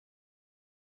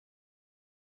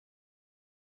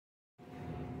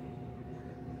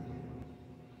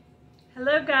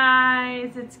Hello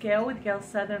guys, it's Gail with Gail's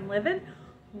Southern Living.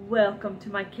 Welcome to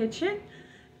my kitchen.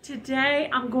 Today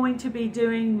I'm going to be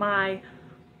doing my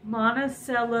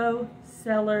Monaciello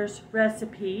Cellars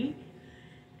recipe,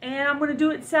 and I'm going to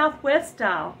do it Southwest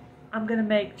style. I'm going to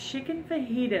make chicken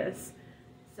fajitas.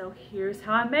 So here's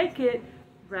how I make it.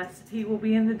 Recipe will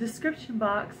be in the description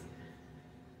box.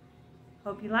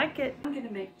 Hope you like it. I'm going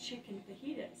to make chicken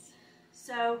fajitas.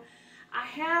 So I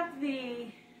have the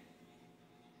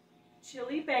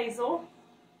chili basil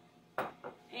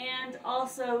and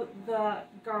also the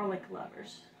garlic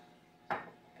lovers.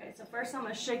 Okay, so first I'm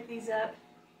going to shake these up,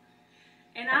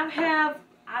 and I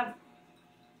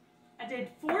did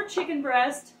 4 chicken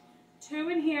breasts, 2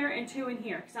 in here and 2 in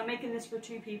here, because I'm making this for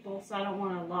 2 people, so I don't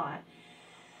want a lot.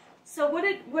 So what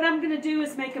I'm going to do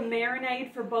is make a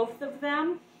marinade for both of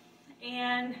them,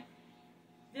 and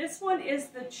this one is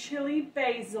the chili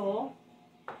basil.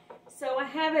 So I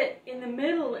have it in the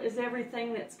middle is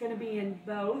everything that's going to be in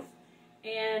both,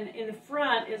 and in the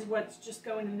front is what's just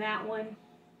going in that one,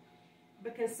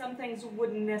 because some things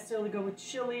wouldn't necessarily go with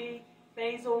chili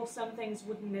basil, some things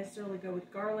wouldn't necessarily go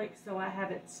with garlic, so I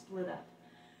have it split up.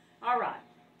 Alright,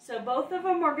 so both of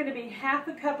them are going to be half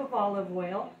a cup of olive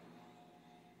oil,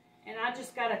 and I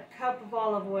just got a cup of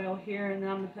olive oil here, and then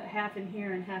I'm going to put half in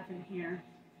here and half in here.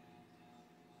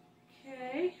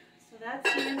 Okay, so that's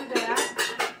the end of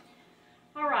that.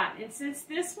 Alright, and since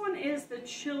this one is the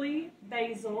chili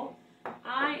basil,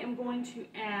 I am going to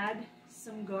add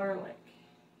some garlic.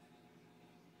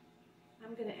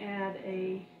 I'm going to add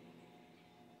a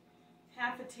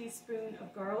half a teaspoon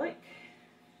of garlic.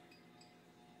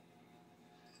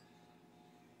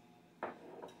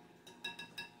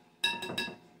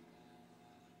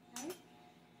 Okay.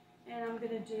 And I'm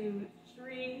going to do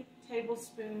 3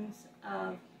 tablespoons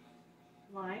of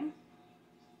lime.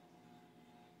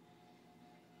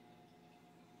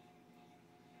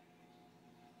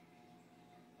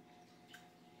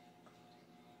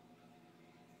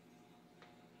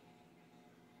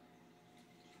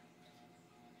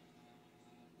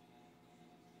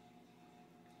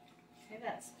 Okay,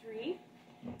 that's 3.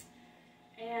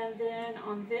 And then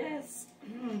on this,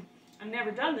 I've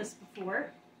never done this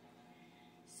before.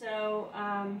 So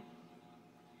I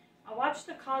watched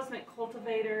the Cosmic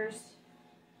Cultivators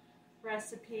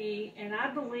recipe, and I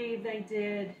believe they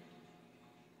did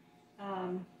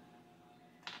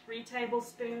 3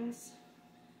 tablespoons.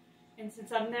 And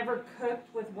since I've never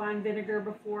cooked with wine vinegar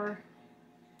before,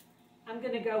 I'm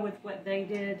going to go with what they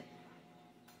did.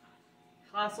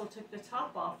 I also took the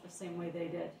top off the same way they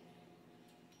did.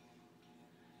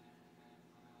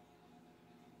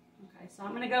 Okay, so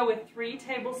I'm going to go with 3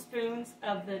 tablespoons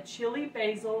of the chili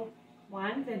basil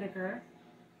wine vinegar.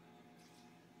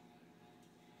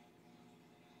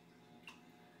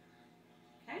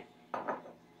 Okay. All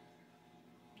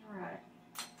right.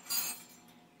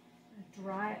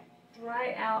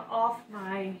 Dry out off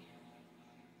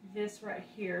this right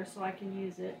here so I can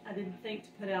use it. I didn't think to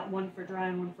put out one for dry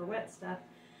and one for wet stuff.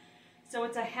 So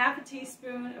it's a half a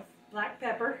teaspoon of black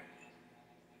pepper.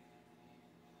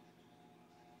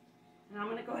 And I'm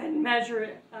going to go ahead and measure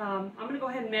it. I'm going to go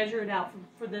ahead and measure it out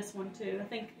for this one too.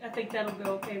 I think that'll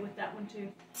go okay with that one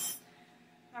too.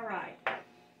 All right.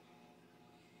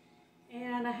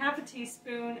 And a half a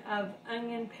teaspoon of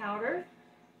onion powder.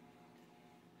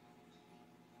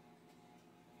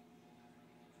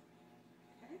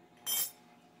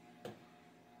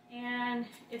 And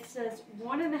it says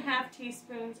 1½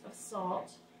 teaspoons of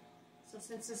salt. So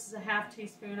since this is a half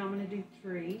teaspoon, I'm going to do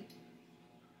 3.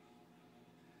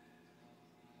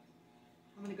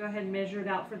 I'm going to go ahead and measure it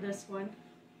out for this one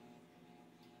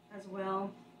as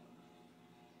well.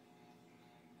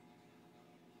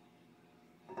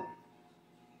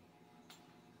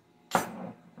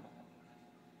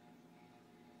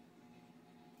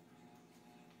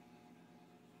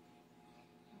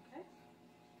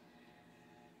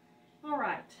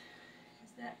 Alright,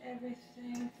 is that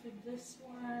everything for this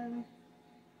one?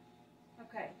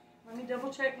 Okay, let me double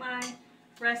check my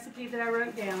recipe that I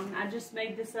wrote down. I just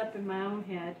made this up in my own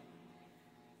head.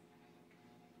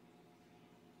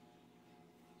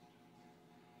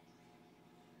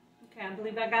 Okay, I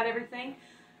believe I got everything.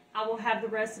 I will have the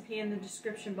recipe in the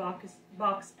description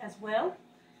box as well.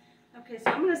 Okay,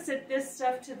 so I'm going to set this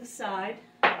stuff to the side.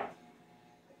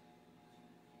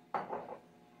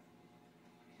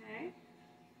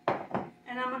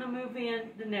 And I'm going to move in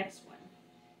the next one.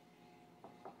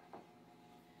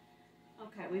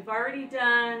 Okay, we've already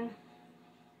done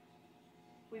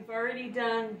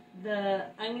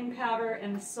the onion powder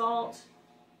and the salt.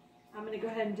 I'm going to go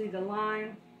ahead and do the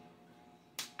lime.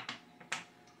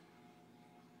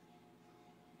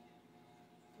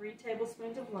 3 3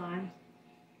 tablespoons of lime.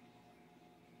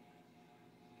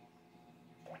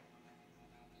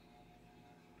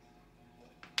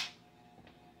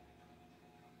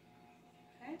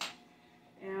 Okay.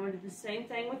 And I'm going to do the same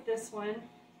thing with this one.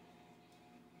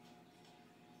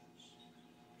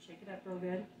 Shake it up real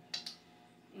good.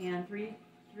 And three,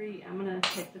 I'm going to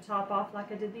take the top off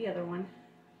like I did the other one.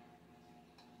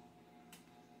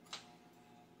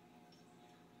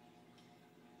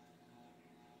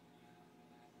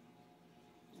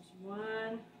 There's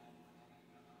 1,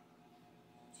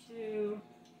 2,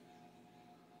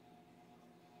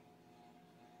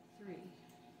 3.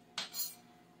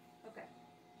 Okay.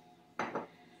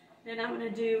 Then I'm going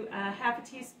to do a half a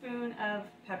teaspoon of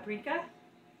paprika.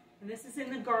 And this is in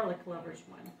the garlic lovers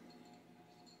one.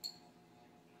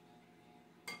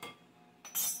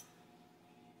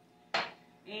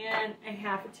 And a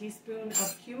half a teaspoon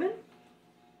of cumin.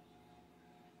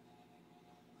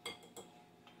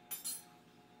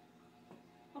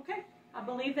 Okay, I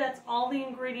believe that's all the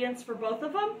ingredients for both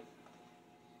of them.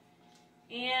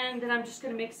 And then I'm just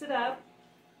going to mix it up.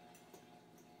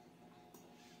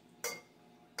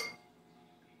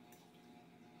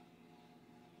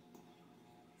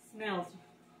 Smells.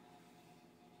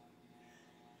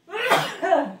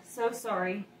 So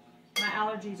sorry. My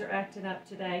allergies are acting up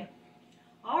today.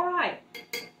 All right.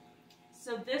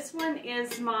 So this one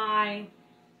is my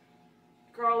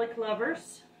garlic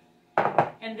lovers.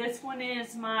 And this one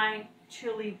is my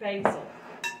chili basil.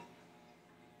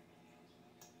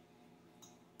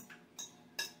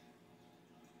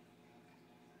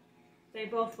 They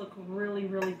both look really,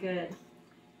 really good.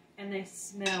 And they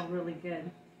smell really good.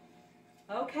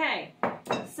 Okay,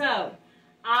 so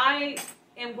I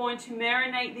am going to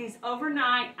marinate these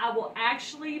overnight. I will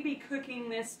actually be cooking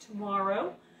this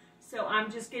tomorrow. So I'm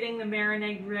just getting the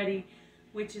marinade ready,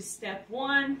 which is step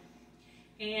 1.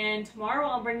 And tomorrow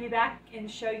I'll bring you back and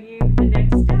show you the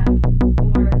next step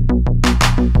for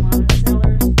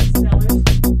Monaciello Cellars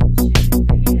chicken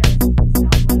fajitas,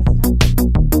 Southwest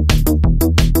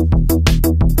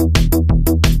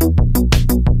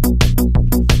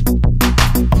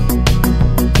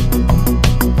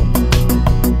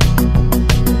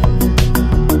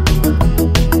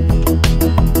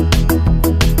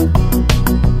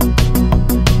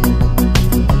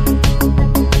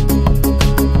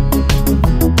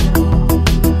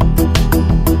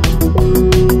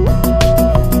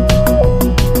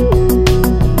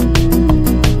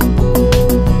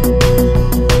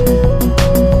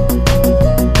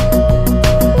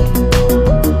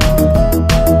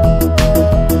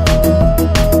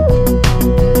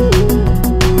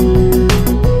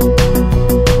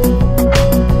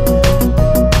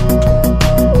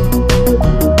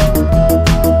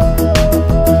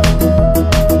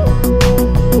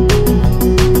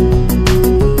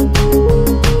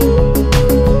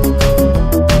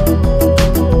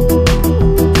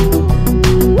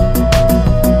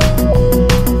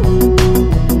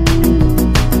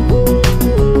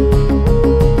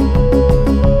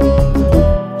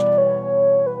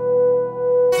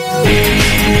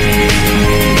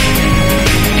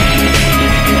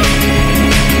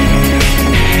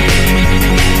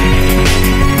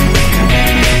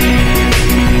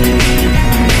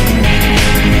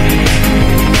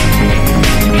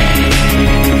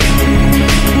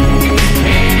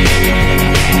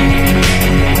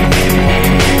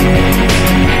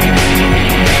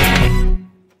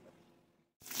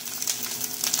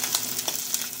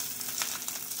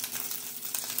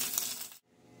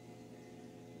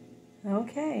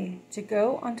Okay, to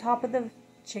go on top of the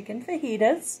chicken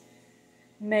fajitas,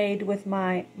 made with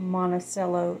my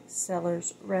Monaciello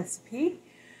Cellars Recipe,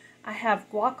 I have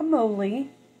guacamole,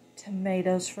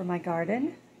 tomatoes from my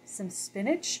garden, some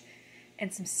spinach,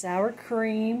 and some sour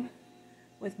cream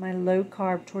with my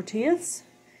low-carb tortillas.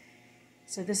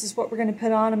 So this is what we're going to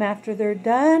put on them after they're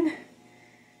done.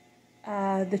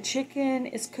 The chicken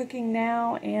is cooking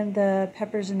now, and the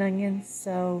peppers and onions,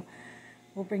 so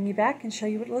we'll bring you back and show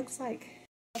you what it looks like.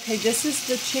 Okay, this is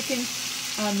the chicken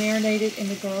marinated in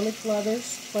the garlic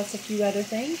lovers, plus a few other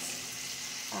things.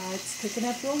 It's cooking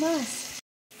up real nice.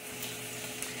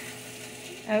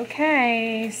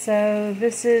 Okay, so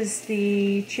this is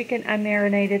the chicken I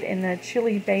marinated in the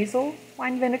chili basil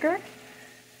wine vinegar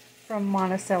from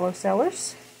Monaciello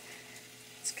Cellars.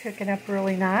 It's cooking up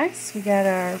really nice. We got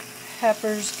our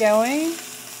peppers going,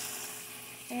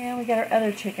 and we got our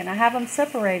other chicken. I have them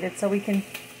separated so we can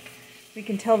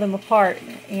tell them apart,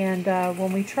 and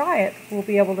when we try it, we'll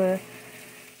be able to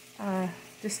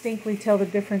distinctly tell the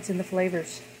difference in the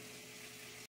flavors.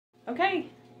 Okay,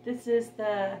 this is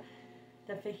the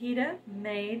fajita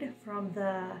made from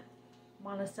the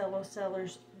Monaciello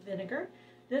Cellars vinegar.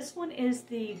 This one is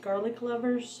the garlic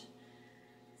lovers.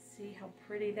 See how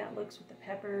pretty that looks with the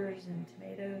peppers and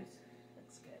tomatoes.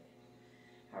 Looks good.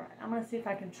 All right, I'm going to see if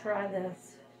I can try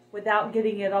this without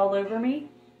getting it all over me.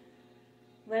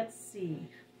 Let's see.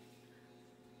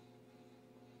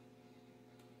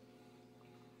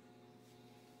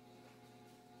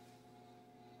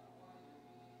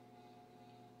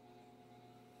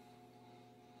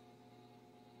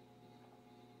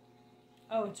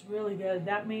 Oh, it's really good.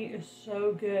 That meat is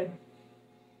so good.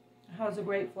 It has a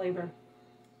great flavor.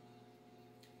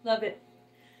 Love it.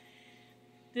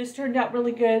 This turned out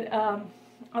really good.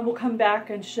 I will come back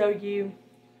and show you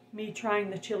me trying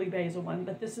the chili basil one.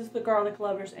 But this is the garlic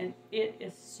lovers, and it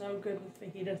is so good with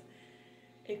fajitas.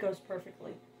 It goes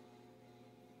perfectly.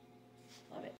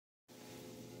 Love it.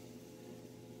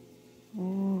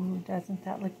 Ooh, doesn't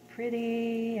that look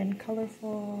pretty and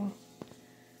colorful?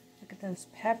 Look at those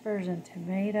peppers and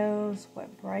tomatoes.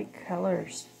 What bright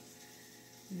colors.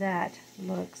 That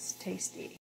looks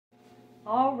tasty.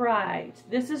 All right,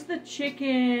 this is the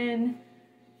chicken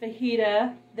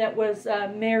fajita that was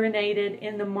marinated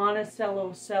in the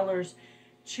Monaciello Cellars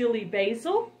chili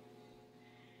basil.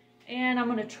 And I'm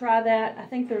going to try that. I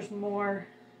think there's more.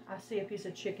 I see a piece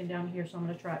of chicken down here, so I'm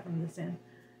going to try it from this end.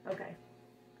 Okay.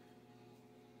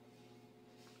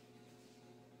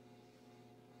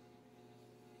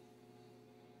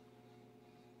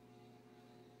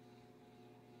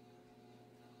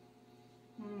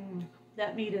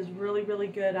 That meat is really, really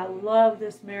good. I love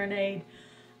this marinade.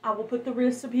 I will put the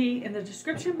recipe in the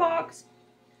description box.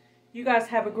 You guys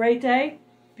have a great day.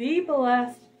 Be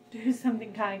blessed. Do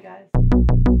something kind, guys.